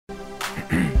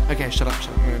Okay, shut up.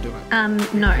 I'm going to do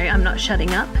it. No, I'm not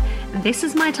shutting up. This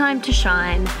is my time to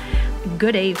shine.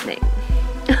 Good evening.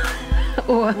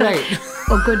 or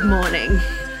good morning.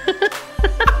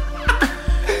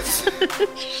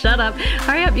 Shut up.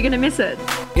 Hurry up, you're going to miss it.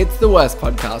 It's The Worst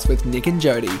Podcast with Nick and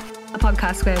Jody. A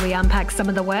podcast where we unpack some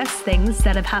of the worst things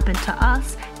that have happened to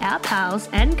us, our pals,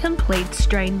 and complete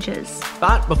strangers.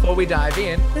 But before we dive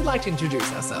in, we'd like to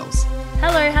introduce ourselves.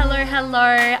 Hello, hello, hello.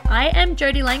 I am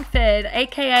Jody Langford,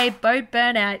 aka Bo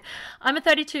Burnout. I'm a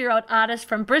 32-year-old artist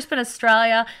from Brisbane,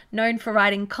 Australia, known for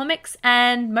writing comics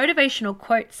and motivational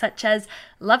quotes such as,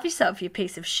 "Love yourself, you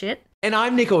piece of shit." And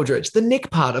I'm Nick Aldrich, the Nick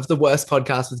part of The Worst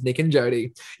Podcast with Nick and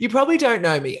Jody. You probably don't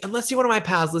know me unless you're one of my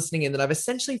pals listening in that I've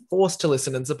essentially forced to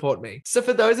listen and support me. So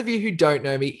for those of you who don't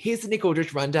know me, here's the Nick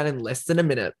Aldrich rundown in less than a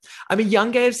minute. I'm a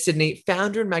young gay of Sydney,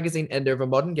 founder and magazine editor of A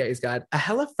Modern Gays Guide, a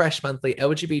hella fresh monthly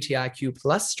LGBTIQ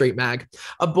plus street mag,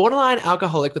 a borderline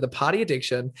alcoholic with a party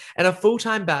addiction, and a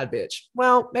full-time bad bitch.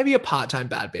 Well, maybe a part-time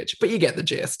bad bitch, but you get the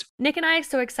gist. Nick and I are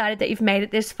so excited that you've made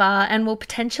it this far and will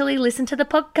potentially listen to the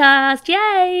podcast.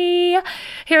 Yay!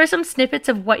 Here are some snippets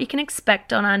of what you can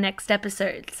expect on our next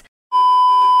episodes.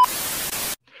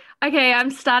 Okay,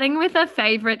 I'm starting with a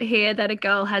favorite here that a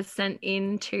girl has sent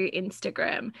in to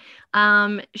Instagram.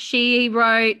 She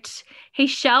wrote, "He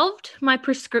shelved my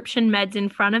prescription meds in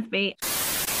front of me."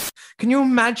 Can you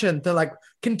imagine the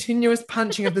continuous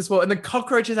punching of this wall and the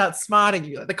cockroach is outsmarting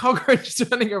you? Like the cockroach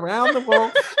is running around the wall.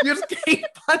 You just keep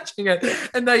punching it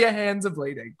and then your hands are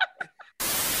bleeding.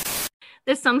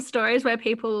 There's some stories where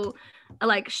people are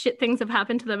like, shit things have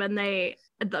happened to them and they,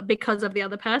 because of the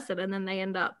other person, and then they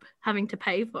end up having to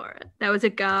pay for it. There was a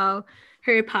girl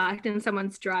who parked in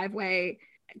someone's driveway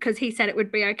because he said it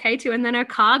would be okay to, and then her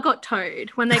car got towed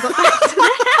when they got back to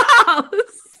the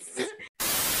house.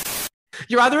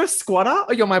 You're either a squatter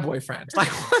or you're my boyfriend. Like,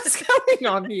 what's going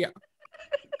on here?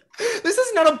 This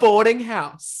is not a boarding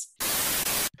house.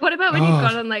 What about when you've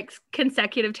gone on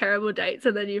consecutive terrible dates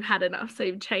and then you've had enough, so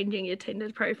you're changing your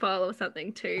Tinder profile or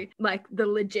something to the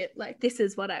legit, this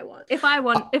is what I want. If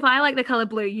I like the color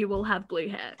blue, you will have blue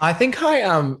hair. I think I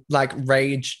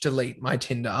rage delete my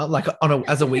Tinder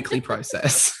as a weekly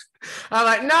process. I'm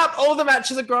like, nope, all the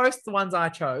matches are gross, the ones I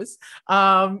chose.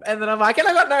 And then I'm like, and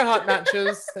I got no hot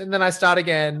matches. And then I start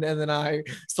again, and then I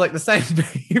select the same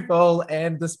people,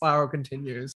 and the spiral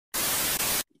continues.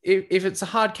 If it's a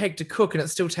hard cake to cook and it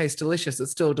still tastes delicious,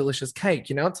 it's still a delicious cake.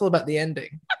 It's all about the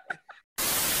ending.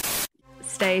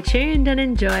 Stay tuned and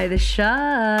enjoy the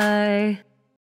show.